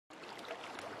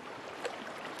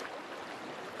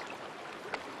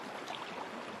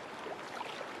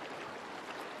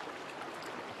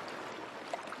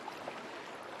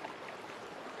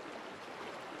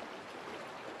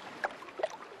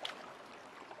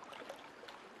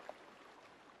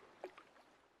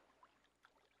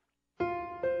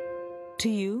To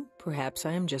you, perhaps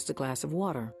I am just a glass of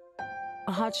water,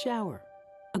 a hot shower,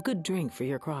 a good drink for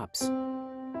your crops.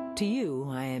 To you,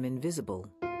 I am invisible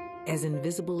as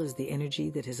the energy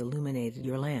that has illuminated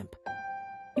your lamp.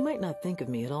 You might not think of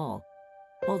me at all,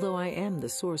 although I am the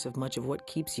source of much of what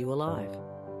keeps you alive.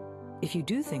 If you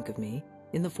do think of me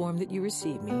in the form that you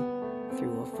receive me,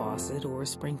 through a faucet or a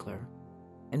sprinkler,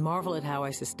 and marvel at how I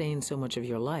sustain so much of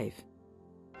your life,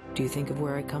 do you think of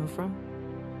where I come from?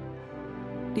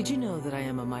 Did you know that I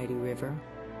am a mighty river,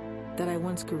 that I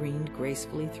once careened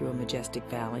gracefully through a majestic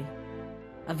valley,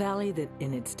 a valley that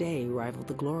in its day rivaled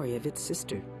the glory of its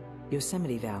sister,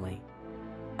 Yosemite Valley,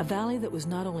 a valley that was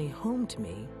not only home to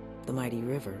me, the mighty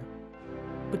river,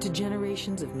 but to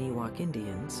generations of Miwok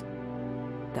Indians,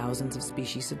 thousands of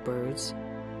species of birds,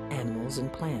 animals,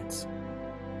 and plants,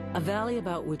 a valley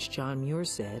about which John Muir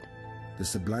said, "The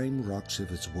sublime rocks of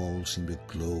its walls seem to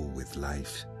glow with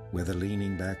life, whether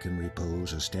leaning back in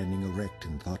repose or standing erect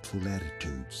in thoughtful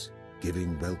attitudes,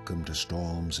 giving welcome to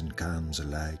storms and calms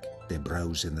alike. They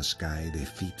browse in the sky, their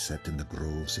feet set in the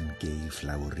groves and gay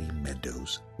flowery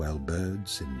meadows, while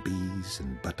birds and bees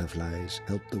and butterflies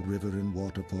help the river and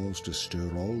waterfalls to stir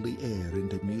all the air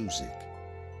into music."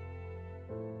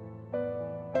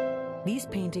 These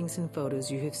paintings and photos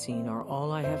you have seen are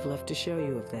all I have left to show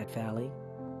you of that valley,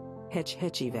 Hetch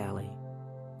Hetchy Valley.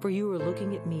 For you are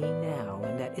looking at me now,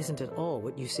 and that isn't at all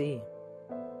what you see.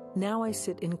 Now I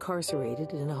sit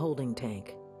incarcerated in a holding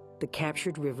tank, the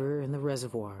captured river and the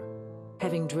reservoir,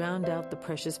 having drowned out the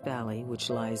precious valley which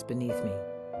lies beneath me.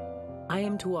 I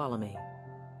am Tuolumne,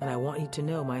 and I want you to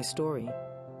know my story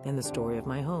and the story of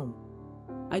my home.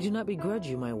 I do not begrudge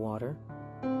you my water.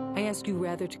 I ask you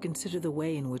rather to consider the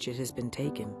way in which it has been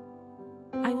taken.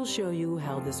 I will show you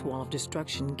how this wall of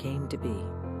destruction came to be.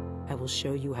 I will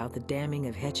show you how the damming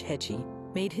of Hetch Hetchy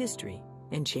made history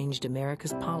and changed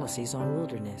America's policies on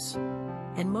wilderness.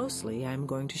 And mostly, I'm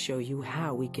going to show you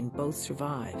how we can both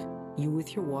survive, you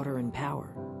with your water and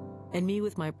power, and me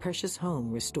with my precious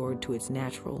home restored to its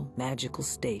natural, magical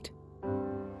state.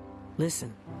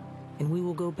 Listen, and we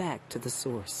will go back to the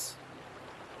source.